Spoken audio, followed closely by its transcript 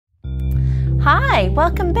Hi,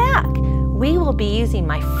 welcome back. We will be using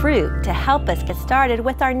my fruit to help us get started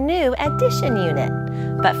with our new addition unit.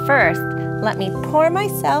 But first, let me pour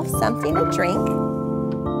myself something to drink,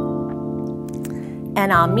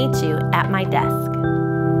 and I'll meet you at my desk.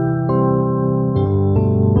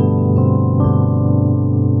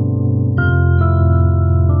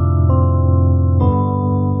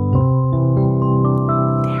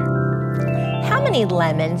 There. How many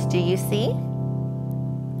lemons do you see?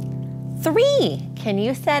 3. Can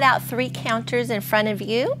you set out 3 counters in front of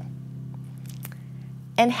you?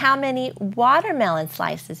 And how many watermelon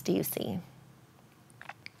slices do you see?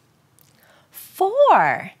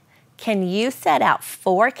 4. Can you set out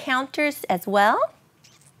 4 counters as well?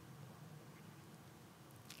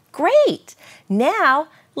 Great! Now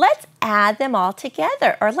let's add them all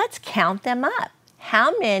together, or let's count them up.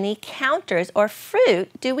 How many counters or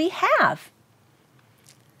fruit do we have?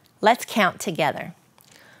 Let's count together.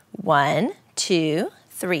 1, 2,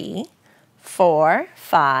 3, 4,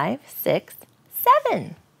 5, 6,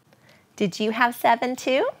 7. Did you have 7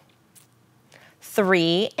 too?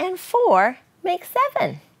 3 and 4 make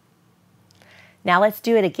 7. Now let's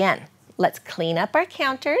do it again. Let's clean up our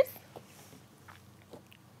counters.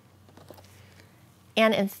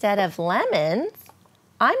 And instead of lemons,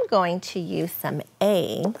 I'm going to use some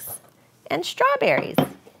eggs and strawberries.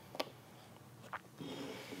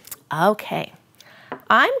 Okay.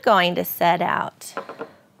 I'm going to set out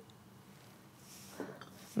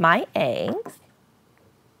my eggs.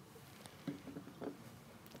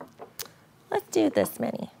 Let's do this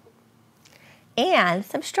many. And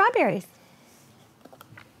some strawberries.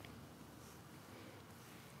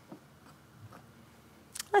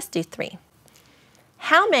 Let's do 3.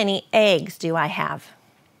 How many eggs do I have?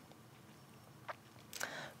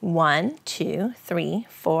 1, 2, 3,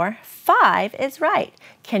 4, 5 is right.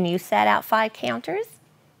 Can you set out 5 counters?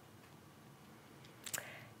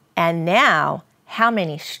 And now, how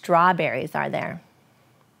many strawberries are there?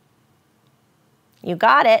 You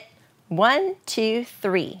got it. 1, 2,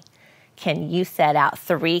 3. Can you set out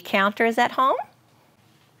 3 counters at home?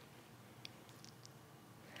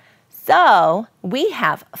 So, we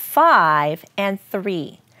have 5 and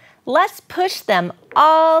 3. Let's push them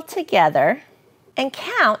all together and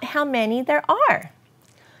count how many there are.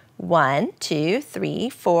 1, 2, 3,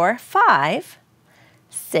 4, 5,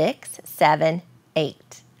 6, 7, 8.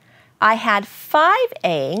 I had 5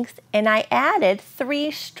 eggs and I added 3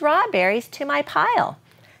 strawberries to my pile.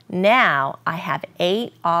 Now I have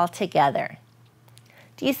 8 altogether.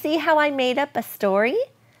 Do you see how I made up a story?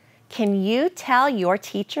 Can you tell your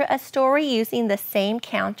teacher a story using the same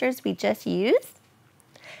counters we just used?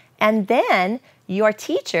 And then your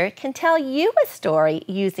teacher can tell you a story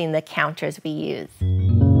using the counters we use.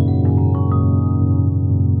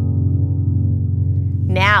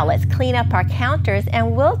 Now let's clean up our counters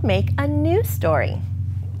and we'll make a new story.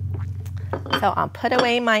 So I'll put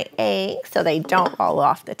away my eggs so they don't fall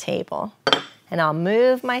off the table. And I'll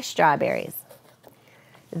move my strawberries.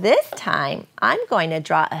 This time I'm going to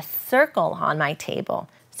draw a circle on my table.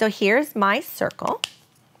 So here's my circle.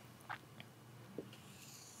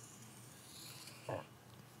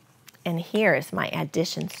 And here's my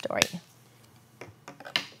addition story.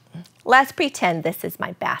 Let's pretend this is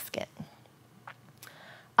my basket.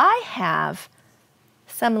 I have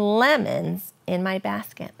some lemons in my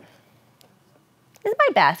basket. Is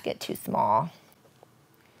my basket too small?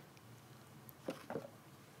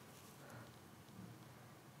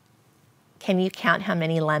 Can you count how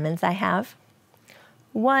many lemons I have?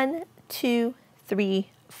 1, 2, 3,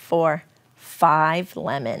 4, 5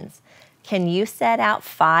 lemons. Can you set out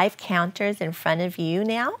 5 counters in front of you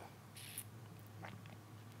now?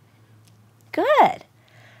 Good.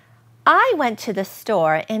 I went to the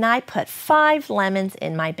store and I put 5 lemons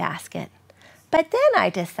in my basket. But then I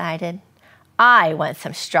decided I want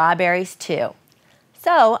some strawberries too.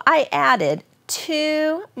 So I added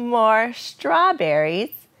 2 more strawberries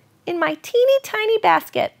in my teeny tiny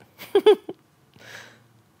basket.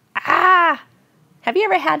 Have you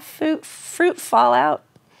ever had fruit fall out?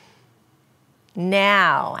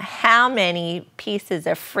 Now, how many pieces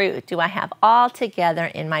of fruit do I have all together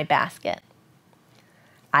in my basket?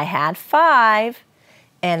 I had 5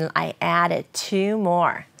 and I added 2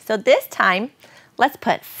 more. So this time, let's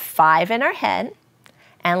put 5 in our head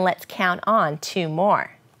and let's count on 2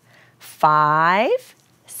 more. 5,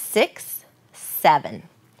 6, 7.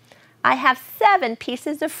 I have 7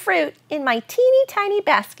 pieces of fruit in my teeny tiny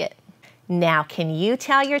basket. Now, can you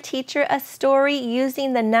tell your teacher a story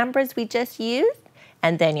using the numbers we just used?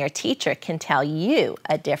 And then your teacher can tell you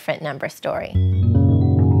a different number story.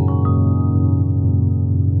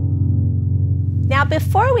 Now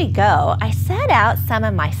before we go, I set out some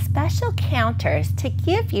of my special counters to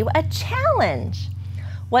give you a challenge.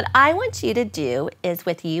 What I want you to do is,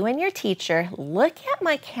 with you and your teacher, look at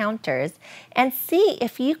my counters and see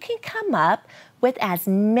if you can come up with as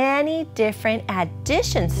many different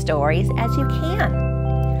addition stories as you can.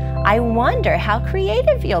 I wonder how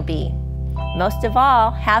creative you'll be. Most of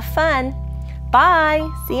all, have fun. Bye.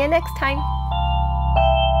 See you next time.